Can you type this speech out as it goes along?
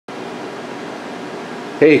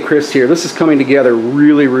Hey, Chris here. This is coming together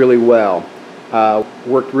really well.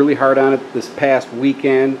 Worked really hard on it this past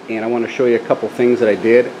weekend, and I want to show you a couple things that I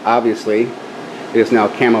did. Obviously, it is now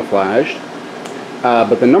camouflaged.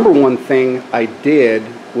 But the number one thing I did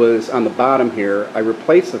was on the bottom here, I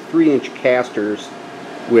replaced the 3-inch casters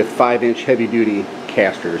with 5-inch heavy-duty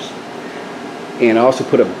casters. And I also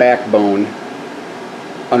put a backbone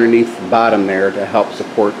underneath the bottom there to help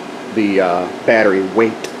support the battery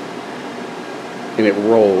weight. And it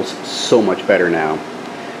rolls so much better now.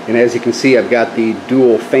 And as you can see, I've got the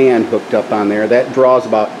dual fan hooked up on there. That draws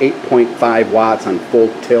about 8.5 watts on full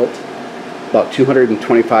tilt, about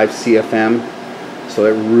 225 CFM. So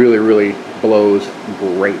it really blows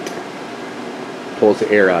great. Pulls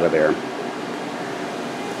the air out of there.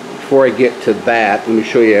 Before I get to that, let me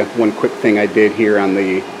show you one quick thing I did here on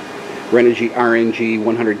the Renergie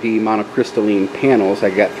RNG100D monocrystalline panels. I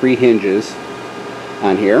got 3 hinges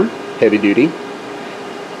on here, heavy duty,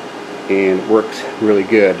 and it works really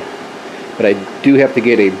good. But I do have to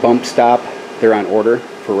get a bump stop. They're on order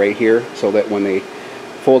for right here, so that when they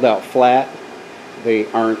fold out flat,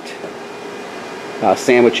 they aren't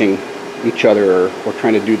sandwiching each other or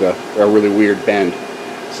trying to do a really weird bend.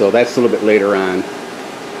 So that's a little bit later on.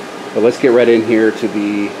 But let's get right in here to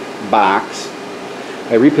the box.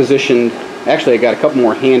 I repositioned, actually I got a couple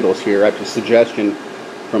more handles here. I have a suggestion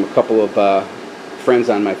from a couple of friends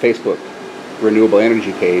on my Facebook renewable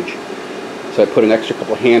energy page. So I put an extra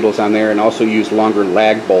couple handles on there and also used longer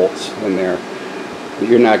lag bolts in there.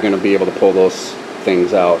 You're not going to be able to pull those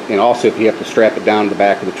things out. And also if you have to strap it down to the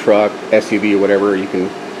back of the truck, SUV or whatever, you can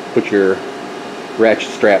put your ratchet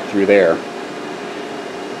strap through there.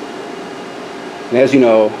 And as you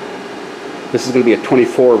know, this is going to be a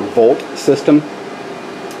 24 volt system.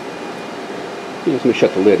 Let me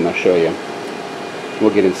shut the lid and I'll show you.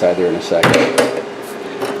 We'll get inside there in a second.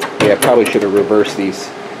 Yeah, I probably should have reversed these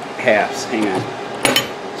halves. Hang on.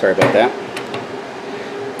 Sorry about that.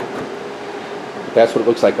 That's what it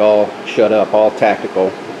looks like, all shut up, all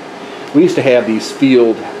tactical. We used to have these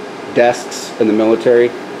field desks in the military.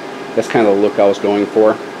 That's kind of the look I was going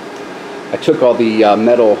for. I took all the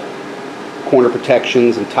metal corner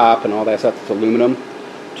protections and top and all that stuff, it's aluminum.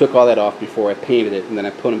 Took all that off before I painted it, and then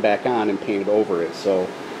I put them back on and painted over it, so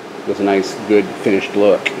it was a nice, good, finished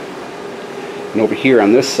look. And over here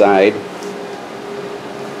on this side,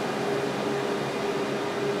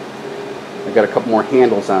 I've got a couple more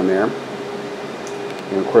handles on there,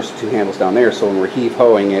 and of course 2 handles down there, so when we're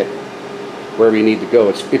heave-hoeing it wherever you need to go,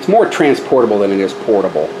 it's more transportable than it is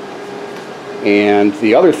portable. And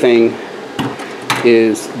the other thing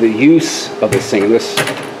is the use of this thing. This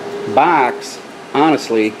box,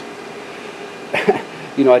 honestly,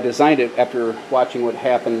 you know, I designed it after watching what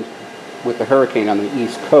happened with the hurricane on the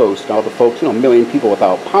East Coast, and all the folks, you know, a million people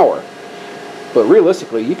without power. But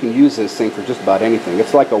realistically, you can use this thing for just about anything.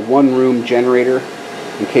 It's like a one-room generator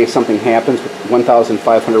in case something happens with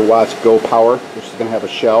 1,500 watts go power, which is going to have a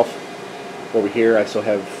shelf. Over here, I still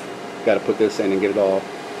have got to put this in and get it all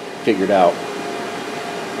figured out.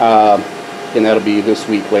 And that'll be this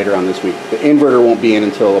week, later on this week. The inverter won't be in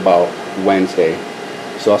until about Wednesday.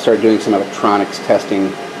 So I'll start doing some electronics testing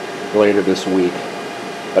later this week.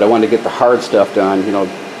 But I wanted to get the hard stuff done, you know,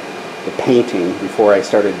 the painting, before I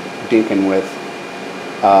started dinking with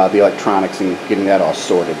the electronics and getting that all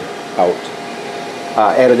sorted out.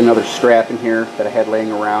 Added another strap in here that I had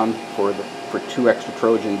laying around for 2 extra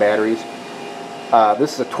Trojan batteries.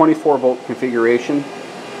 This is a 24 volt configuration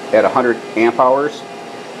at 100 amp hours.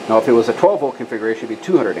 Now if it was a 12 volt configuration, it'd be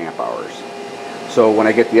 200 amp hours. So when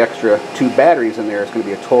I get the extra 2 batteries in there, it's going to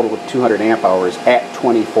be a total of 200 amp hours at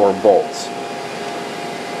 24 volts.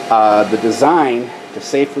 The design to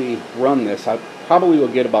safely run this, I probably will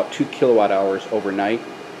get about 2 kilowatt hours overnight,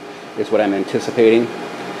 is what I'm anticipating,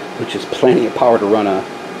 which is plenty of power to run a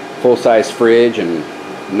full-size fridge and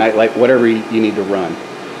nightlight, whatever you need to run.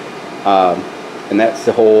 And that's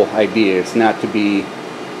the whole idea. It's not to be,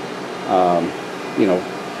 you know,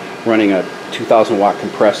 running a 2,000 watt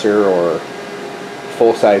compressor or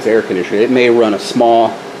full-size air conditioner. It may run a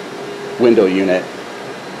small window unit,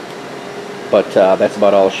 but that's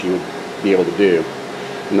about all she would be able to do.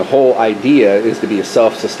 And the whole idea is to be a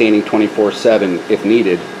self-sustaining 24/7, if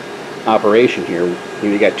needed, operation here.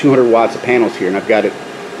 You got 200 watts of panels here, and I've got it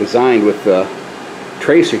designed with the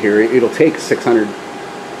tracer here. It'll take 600,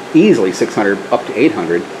 easily 600 up to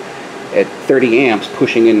 800 at 30 amps,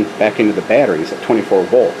 pushing in back into the batteries at 24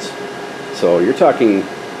 volts. So you're talking,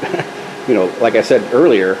 you know, like I said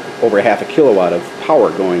earlier, over ½ kilowatt of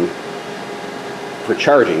power going for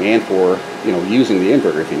charging and for, you know, using the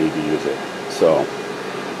inverter if you need to use it. So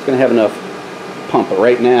it's going to have enough pump. But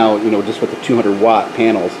right now, you know, just with the 200 watt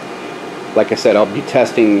panels, like I said, I'll be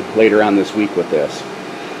testing later on this week with this.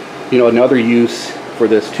 You know, another use for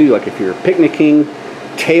this too, like if you're picnicking,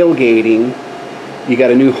 tailgating, you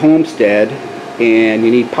got a new homestead and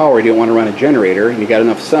you need power, you don't want to run a generator, and you got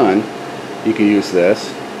enough sun, you can use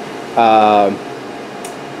this.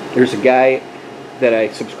 There's a guy that I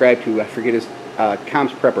subscribe to, I forget his,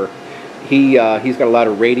 Comms Prepper. He's got a lot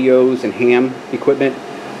of radios and ham equipment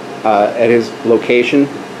at his location.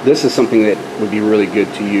 This is something that would be really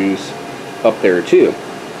good to use up there too.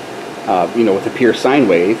 You know, with a pure sine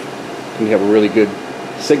wave, you have a really good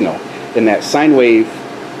signal. And that sine wave,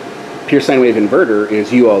 pure sine wave inverter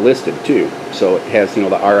is UL listed too. So it has, you know,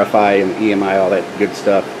 the RFI and the EMI, all that good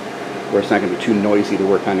stuff, where it's not going to be too noisy to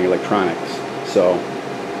work on the electronics. So,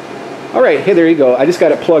 all right, hey, there you go. I just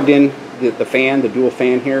got it plugged in, the fan, the dual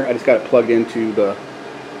fan here. I just got it plugged into the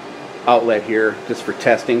outlet here just for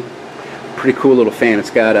testing. Pretty cool little fan.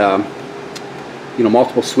 It's got you know,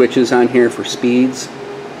 multiple switches on here for speeds,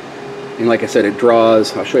 and like I said, it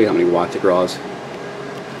draws, I'll show you how many watts it draws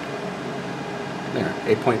there.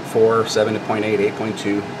 8.4, 7.8,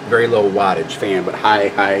 8.2. Very low wattage fan, but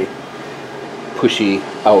high pushy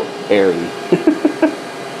out air.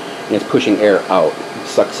 And it's pushing air out. It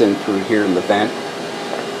sucks in through here in the vent.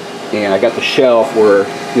 And I got the shelf where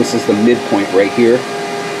this is the midpoint right here.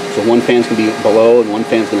 So one fan's going to be below, and one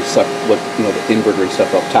fan's going to suck what, you know, the inverter and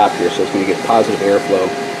stuff up top here. So it's going to get positive airflow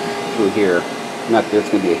through here. Not that it's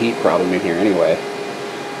going to be a heat problem in here anyway.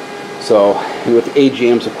 So, and with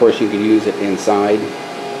AGMs, of course, you can use it inside.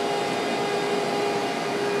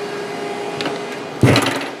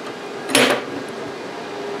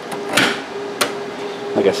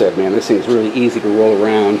 Like I said, man, this thing's really easy to roll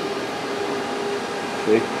around.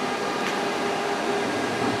 See?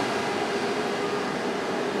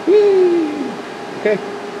 Okay,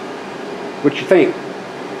 what you think?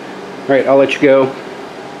 All right, I'll let you go,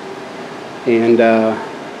 and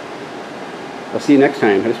I'll see you next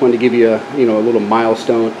time. I just wanted to give you a, you know, a little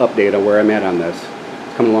milestone update on where I'm at on this.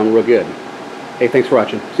 It's coming along real good. Hey, thanks for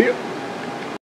watching. See you.